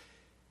 because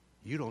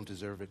you don't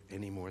deserve it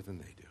any more than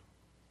they do.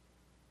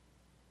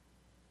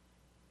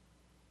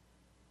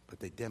 But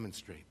they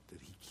demonstrate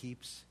that he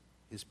keeps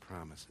his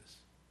promises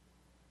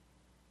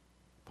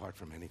apart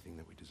from anything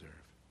that we deserve.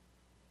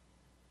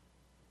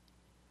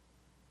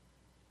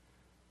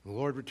 When the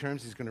Lord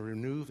returns, he's going to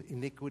remove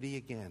iniquity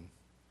again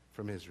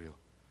from Israel.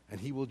 And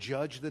he will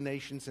judge the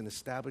nations and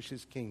establish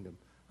his kingdom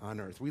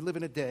on earth. We live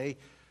in a day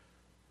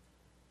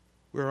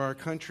where our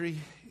country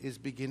is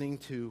beginning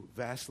to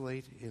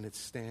vacillate in its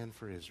stand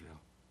for Israel.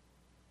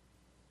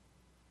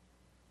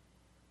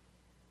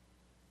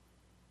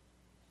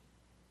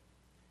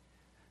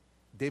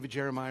 David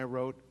Jeremiah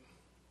wrote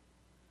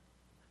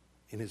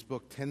in his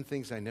book, 10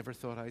 Things I Never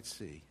Thought I'd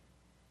See.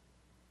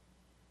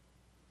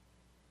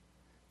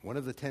 One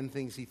of the 10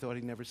 things he thought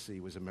he'd never see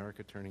was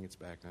America turning its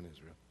back on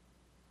Israel.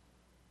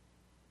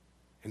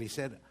 And he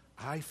said,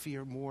 I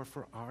fear more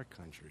for our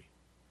country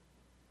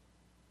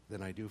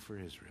than I do for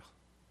Israel.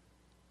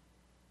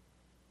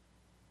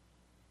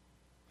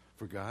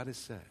 For God has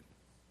said,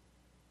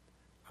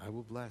 I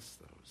will bless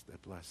those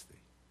that bless thee,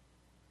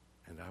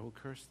 and I will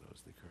curse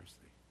those that curse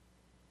thee.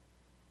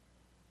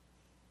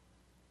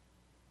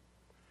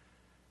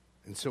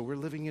 And so we're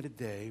living in a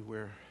day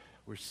where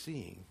we're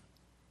seeing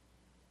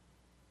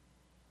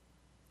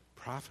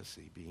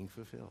prophecy being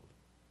fulfilled.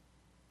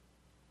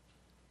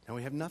 Now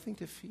we have nothing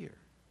to fear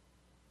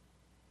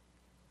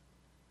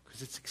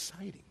because it's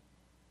exciting.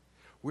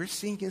 We're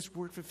seeing his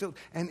word fulfilled.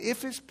 And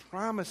if his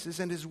promises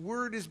and his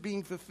word is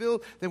being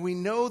fulfilled, then we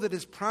know that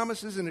his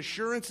promises and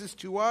assurances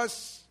to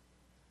us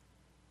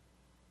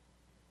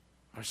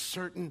are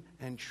certain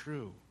and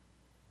true.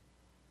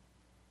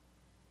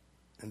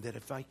 And that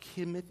if I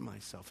commit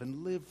myself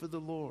and live for the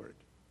Lord,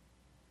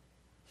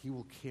 he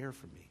will care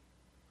for me,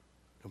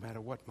 no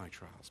matter what my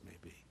trials may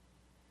be,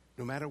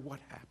 no matter what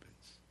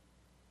happens.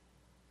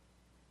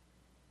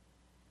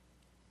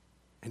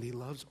 And he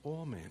loves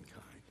all mankind.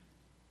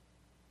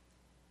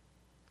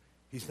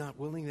 He's not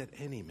willing that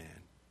any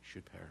man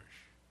should perish,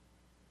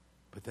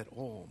 but that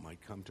all might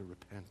come to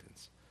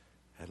repentance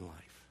and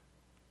life.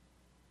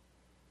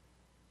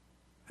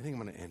 I think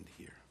I'm going to end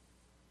here.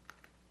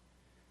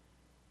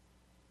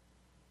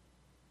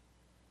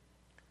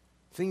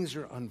 Things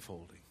are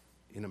unfolding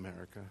in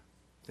America.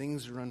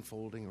 Things are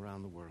unfolding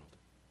around the world.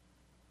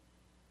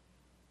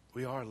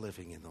 We are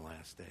living in the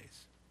last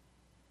days.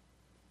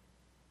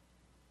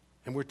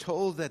 And we're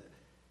told that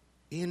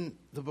in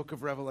the book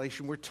of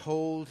Revelation, we're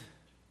told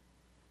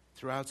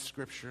throughout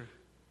Scripture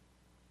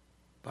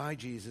by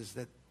Jesus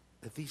that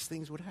these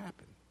things would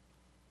happen.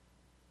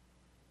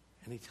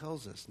 And he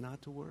tells us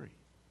not to worry,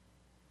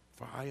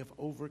 for I have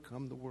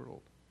overcome the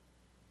world.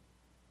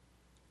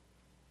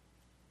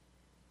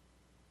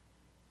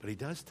 But he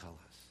does tell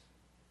us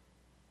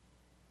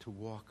to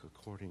walk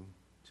according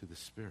to the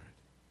Spirit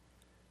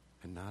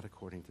and not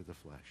according to the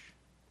flesh.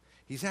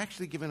 He's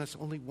actually given us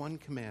only one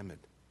commandment.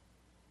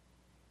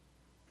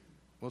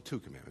 Well, two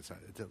commandments.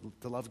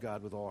 To love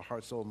God with all our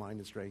heart, soul, mind,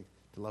 and strength.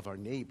 To love our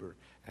neighbor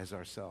as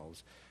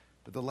ourselves.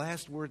 But the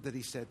last word that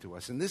he said to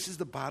us, and this is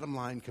the bottom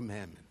line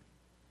commandment.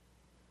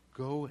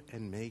 Go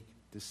and make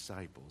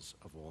disciples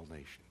of all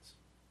nations.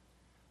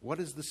 What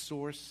is the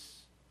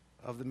source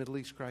of the Middle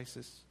East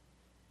crisis?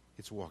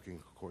 It's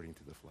walking according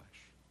to the flesh.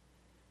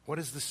 What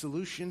is the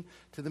solution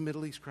to the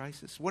Middle East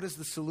crisis? What is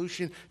the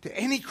solution to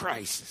any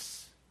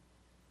crisis?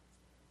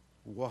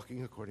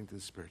 Walking according to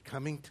the Spirit,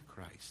 coming to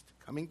Christ,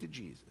 coming to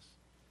Jesus,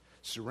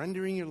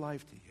 surrendering your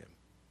life to him,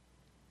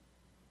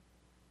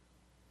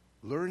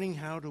 learning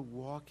how to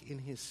walk in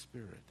his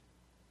Spirit,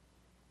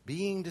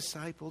 being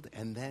discipled,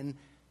 and then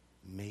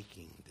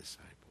making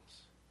disciples.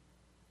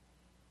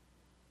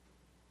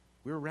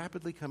 We're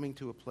rapidly coming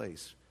to a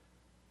place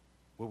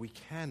where we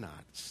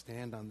cannot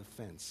stand on the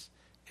fence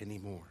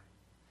anymore.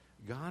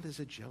 God is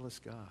a jealous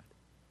God.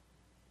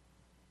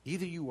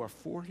 Either you are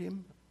for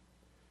him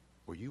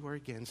or you are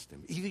against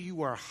him. Either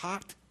you are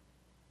hot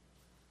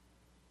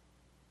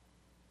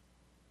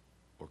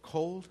or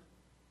cold.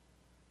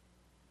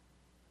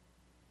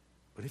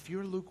 But if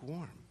you're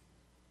lukewarm,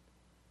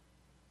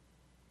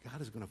 God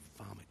is going to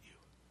vomit you.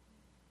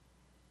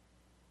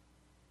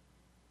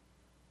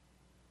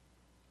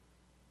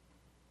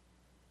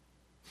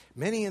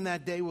 Many in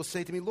that day will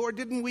say to me, Lord,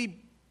 didn't we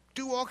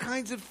do all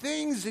kinds of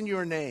things in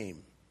your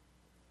name?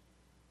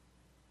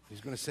 He's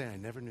going to say, I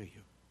never knew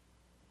you.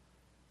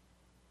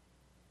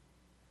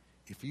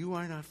 If you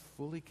are not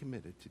fully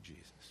committed to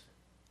Jesus,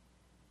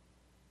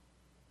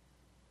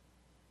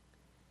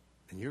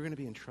 then you're going to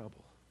be in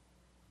trouble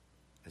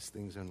as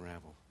things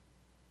unravel.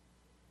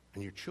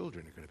 And your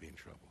children are going to be in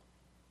trouble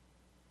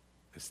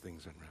as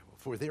things unravel.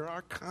 For there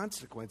are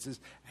consequences,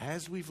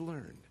 as we've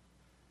learned,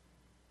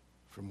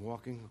 from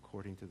walking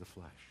according to the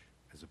flesh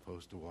as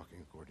opposed to walking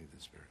according to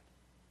the Spirit.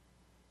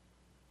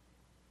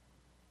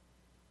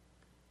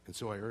 And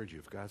so I urge you,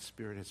 if God's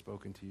Spirit has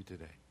spoken to you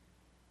today,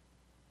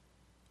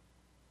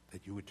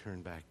 that you would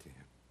turn back to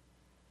him.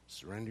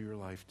 Surrender your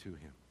life to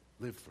him.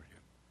 Live for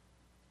him.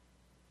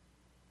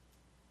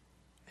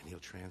 And he'll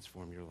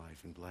transform your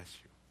life and bless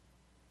you.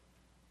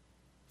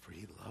 For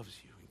he loves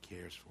you and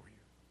cares for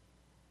you.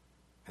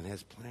 And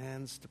has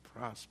plans to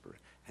prosper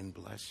and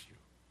bless you.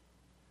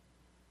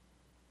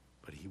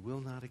 But he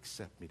will not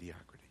accept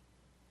mediocrity.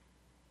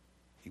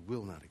 He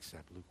will not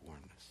accept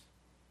lukewarmness.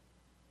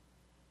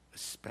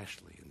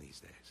 Especially in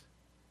these days.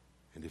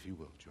 And if you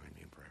will, join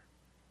me in prayer.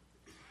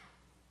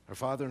 Our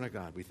Father and our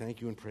God, we thank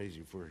you and praise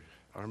you for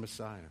our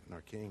Messiah and our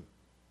King.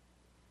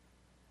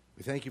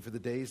 We thank you for the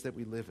days that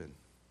we live in.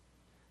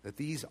 That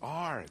these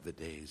are the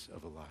days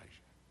of Elijah.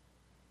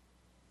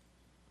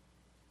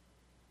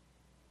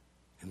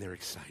 And they're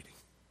exciting.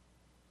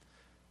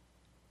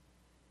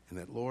 And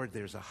that, Lord,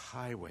 there's a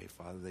highway,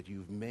 Father, that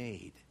you've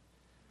made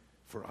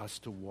for us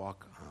to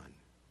walk on.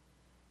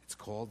 It's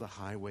called the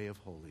highway of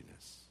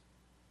holiness.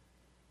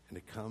 And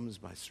it comes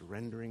by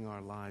surrendering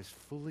our lives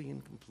fully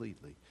and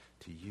completely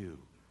to you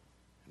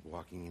and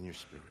walking in your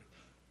Spirit.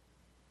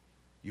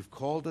 You've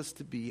called us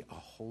to be a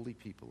holy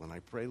people. And I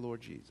pray, Lord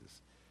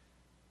Jesus,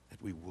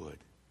 that we would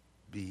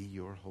be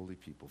your holy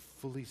people,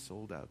 fully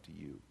sold out to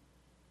you.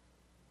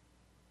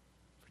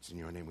 For it's in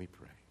your name we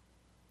pray.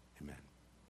 Amen.